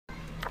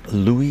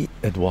Louis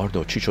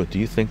Eduardo Chycho, do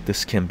you think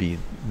this can be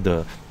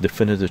the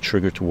definitive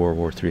trigger to World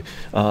War III?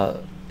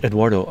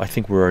 Eduardo, I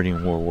think we're already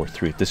in World War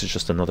III. This is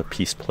just another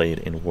piece played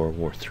in World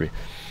War III.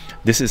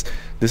 This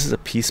is a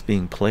piece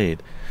being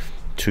played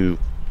to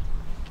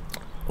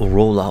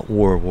roll out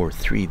World War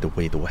III the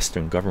way the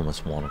Western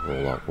governments want to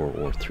roll out World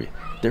War III.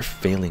 They're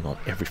failing on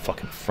every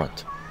fucking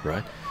front,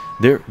 right?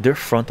 Their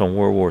front on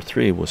World War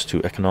III was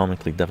to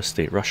economically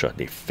devastate Russia.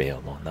 They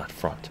failed on that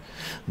front.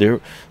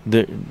 Their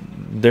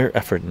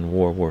effort in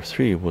World War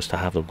III was to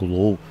have the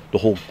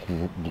whole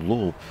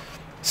globe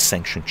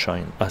sanction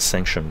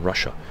sanction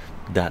Russia.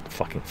 That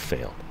fucking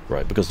failed,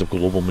 right? Because the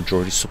global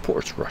majority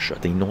supports Russia.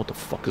 They know what the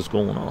fuck is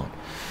going on.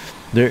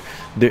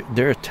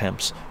 Their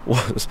attempts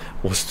was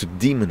to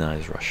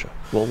demonize Russia.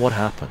 Well, what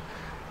happened?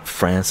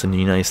 France and the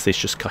United States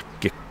just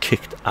get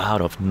kicked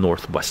out of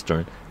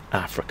northwestern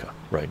Africa,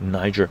 right?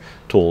 Niger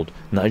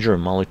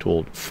and Mali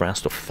told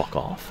France to fuck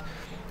off,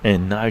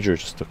 and Niger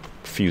just a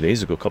few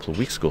days ago, a couple of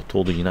weeks ago,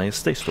 told the United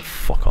States to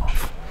fuck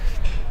off,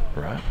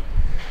 right?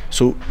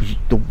 So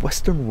the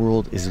Western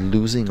world is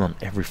losing on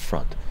every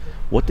front.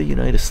 What the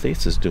United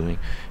States is doing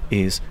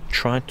is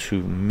trying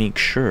to make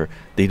sure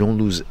they don't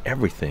lose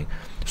everything.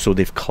 So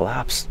they've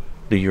collapsed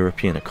the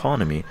European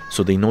economy,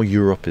 so they know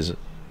Europe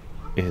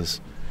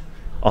is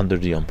under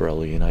the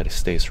umbrella of the United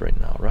States right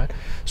now, right?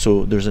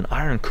 So there's an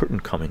iron curtain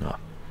coming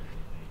up,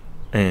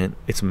 and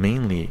it's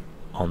mainly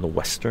on the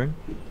Western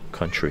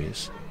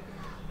countries.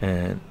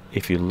 And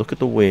if you look at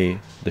the way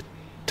the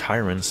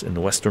tyrants in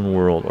the Western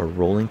world are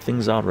rolling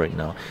things out right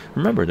now,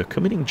 remember, they're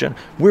committing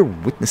we're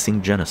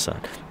witnessing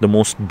genocide, the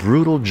most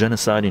brutal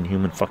genocide in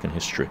human fucking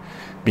history,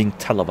 being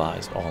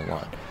televised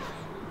online.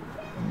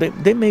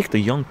 They make the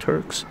Young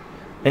Turks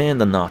and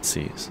the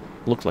Nazis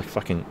look like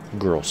fucking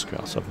Girl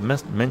Scouts. I've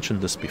mentioned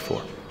this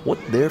before. What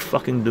they're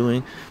fucking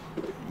doing,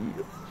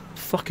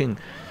 fucking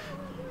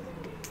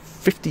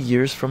 50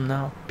 years from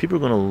now, people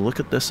are gonna look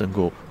at this and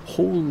go,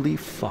 holy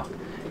fuck.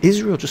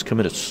 Israel just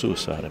committed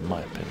suicide, in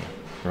my opinion,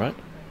 right?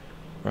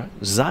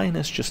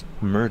 Zionists just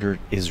murdered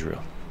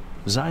Israel.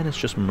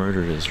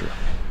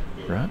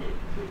 Right?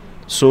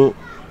 So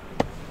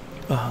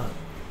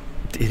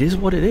it is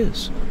what it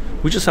is.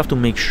 We just have to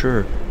make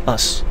sure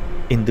us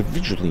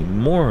individually,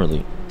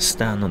 morally,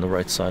 stand on the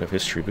right side of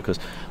history, because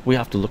we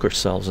have to look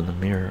ourselves in the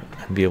mirror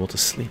and be able to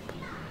sleep,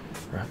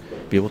 right?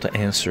 Be able to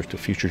answer to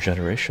future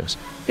generations.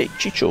 Hey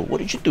Chycho, what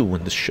did you do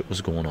when this shit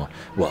was going on?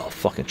 Well,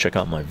 fucking check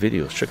out my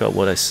videos, check out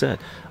what I said.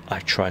 I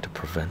try to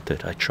prevent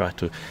it, I try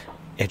to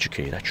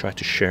educate, I try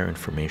to share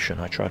information,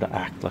 I try to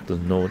act like the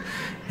node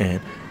and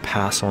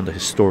pass on the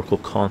historical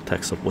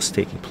context of what's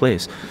taking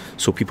place,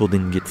 so people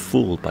didn't get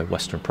fooled by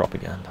Western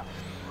propaganda.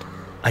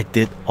 I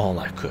did all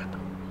I could,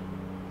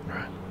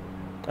 right?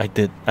 I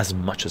did as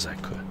much as I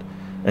could,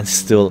 and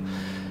still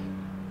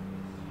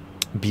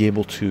be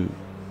able to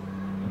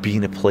be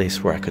in a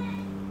place where I could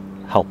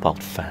help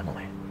out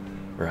family,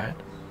 right?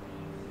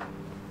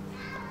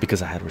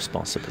 Because I had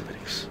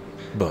responsibilities.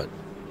 But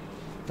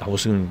I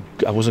wasn't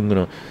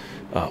gonna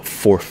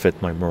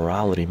forfeit my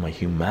morality, my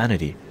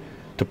humanity,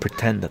 to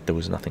pretend that there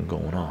was nothing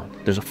going on.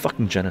 There's a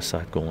fucking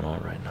genocide going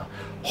on right now,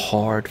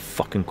 hard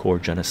fucking core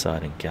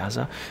genocide in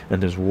Gaza,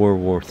 and there's World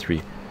War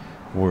III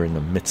we're in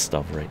the midst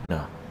of right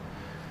now.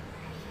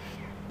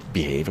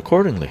 Behave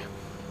accordingly.